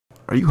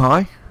Are you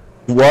high?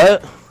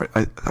 What?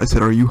 I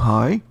said, are you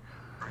high?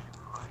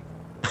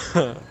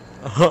 Well,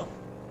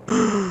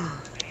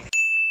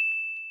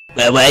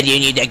 why do you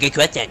need that good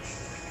question?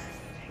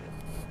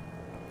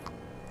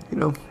 You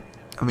know,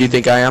 I mean, You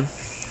think I am?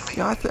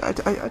 Yeah, I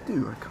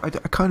do. I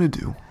kind of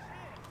do.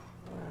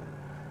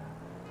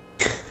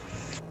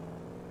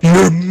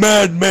 You're a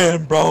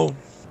madman, bro.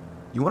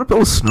 You want to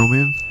build a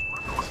snowman?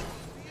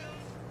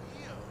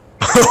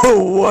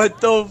 What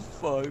the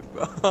fuck,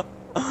 bro?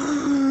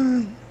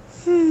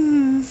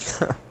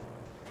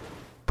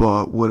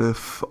 But what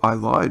if I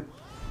lied?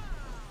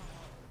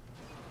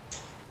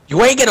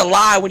 You ain't gonna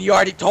lie when you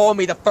already told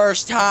me the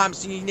first time,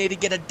 so you need to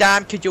get a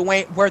dime cause you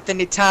ain't worth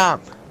any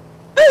time.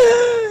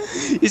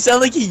 You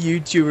sound like a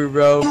YouTuber,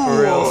 bro,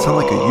 for real. I sound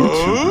like a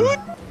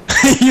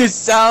YouTuber. You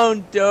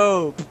sound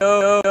dope.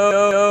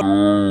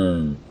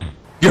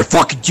 You're a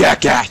fucking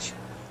jackass.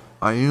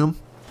 I am?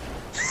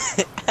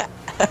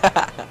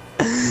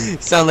 You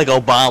sound like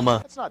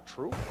Obama. That's not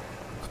true.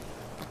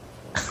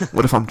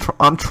 What if I'm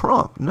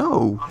Trump?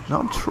 No,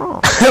 I'm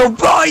Trump. Oh,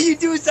 bro, you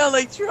do sound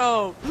like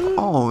Trump.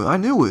 Oh, I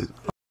knew it.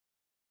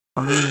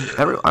 I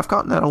mean, I've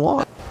gotten that a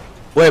lot.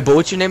 Wait, but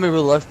what's your name in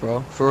real life,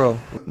 bro? For real.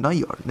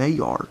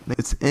 Nayar.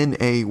 It's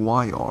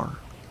N-A-Y-R.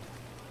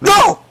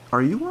 No!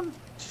 Are you one?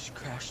 Just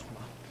crashed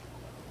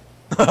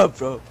my...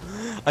 Bro,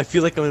 I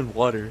feel like I'm in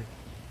water.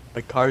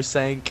 My car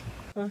sank.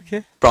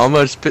 Okay. Bro, I'm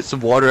gonna spit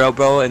some water out,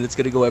 bro, and it's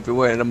gonna go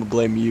everywhere, and I'm gonna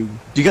blame you.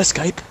 Do you got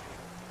Skype?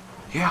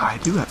 Yeah, I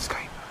do have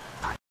Skype.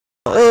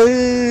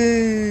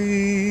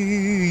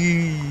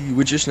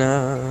 We're just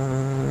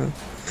now.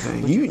 Hey,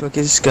 you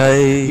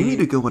Skype. need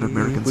to go with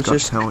American's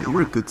Got Talent.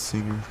 You're a good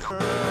singer.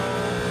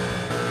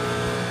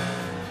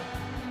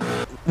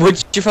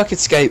 What's your fucking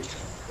Skype?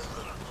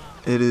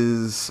 It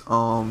is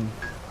I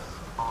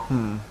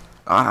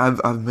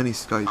have many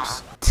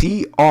Skypes.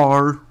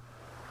 TR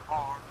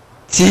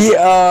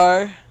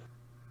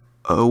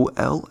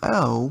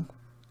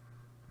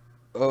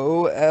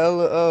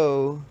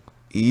OLL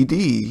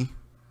ED.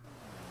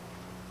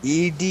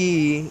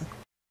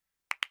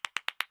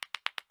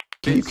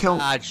 Can you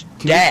count?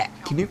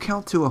 Can you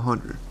count to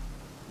 100?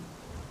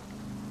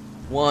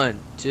 1,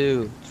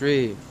 2,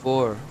 3,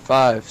 4,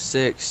 5,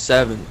 6,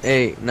 7,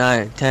 8,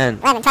 9, 10.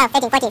 11, 12,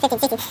 13, 14, 15,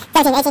 16,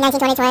 17, 18, 19,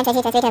 20, 21,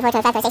 22, 23, 24,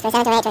 25, 26,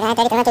 27, 28, 29,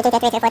 30, 31, 32,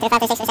 33, 34,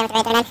 35, 36, 37,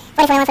 38, 39, 40,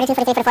 41, 42,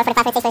 43, 44,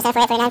 45, 46, 47,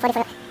 48, 49,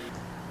 44.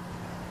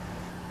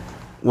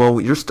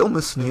 Well, you're still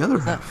missing the other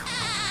half.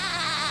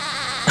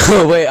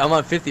 Oh wait, I'm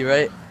on 50,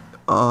 right?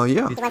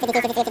 Yeah. 51, 52,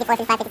 53, 54,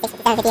 55,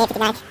 56, 57, 58,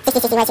 59, 60,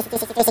 61, 62,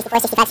 63, 64,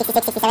 65,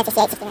 66, 67,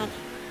 68, 69.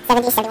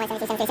 70, 71,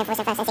 72, 73, 74,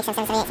 75, 76,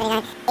 77, 78,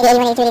 79, 80,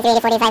 81, 82, 83,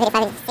 84, 85,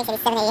 85, 86,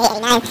 87, 88,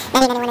 89,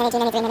 90, 91, 92,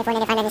 93, 94,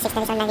 95, 96,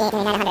 97, 98,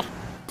 99,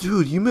 100.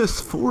 Dude, you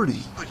missed 40.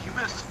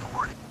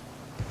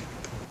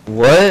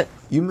 What?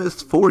 You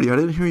missed 40. I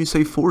didn't hear you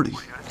say 40.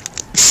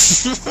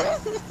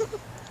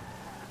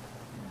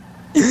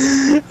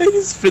 I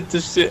just spit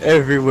this shit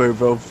everywhere,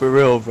 bro. For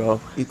real, bro.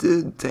 You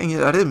did? Dang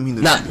it, I didn't mean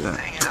to do that.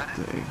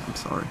 Dang, I'm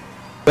sorry.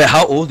 Wait,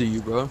 how old are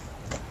you, bro?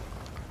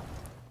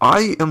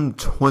 I am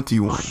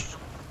 21.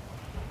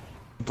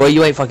 Boy,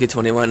 you ain't fucking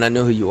 21. I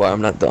know who you are.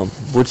 I'm not dumb.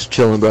 What's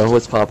chillin', bro?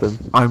 What's poppin'?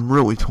 I'm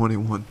really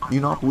 21.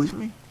 You not believe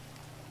me?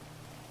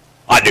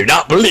 I do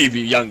not believe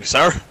you, young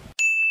sir.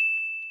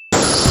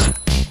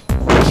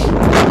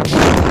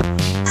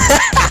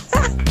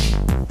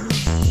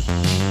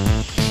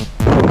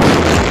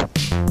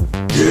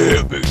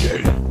 Yeah, big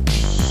daddy.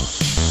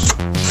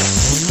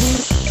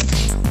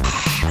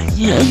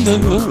 Yeah,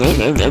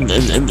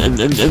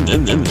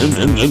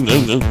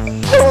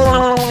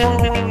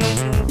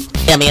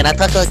 man, I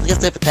talk like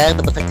this every time,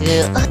 but like,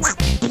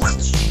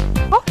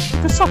 Oh, you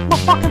can suck my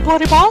fucking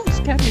bloody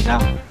balls, can you now?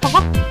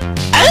 oh,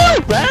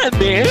 right,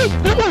 man.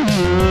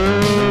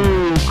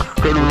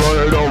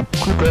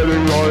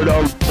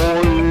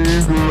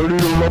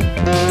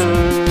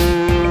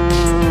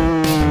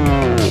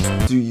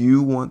 Do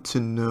you want to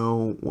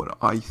know what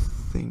I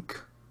think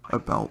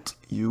about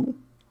you?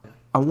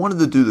 I wanted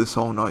to do this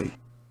all night.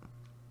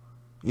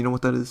 You know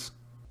what that is?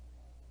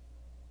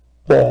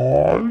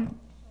 Bye,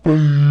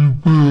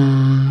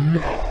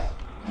 baby.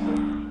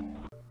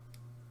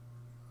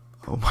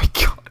 Oh my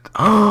god.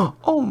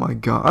 Oh my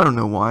god. I don't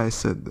know why I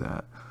said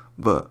that.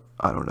 But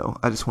I don't know.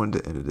 I just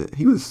wanted to edit it.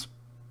 He was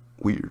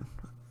weird.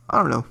 I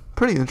don't know.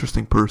 Pretty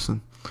interesting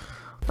person.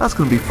 That's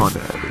gonna be fun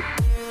to edit.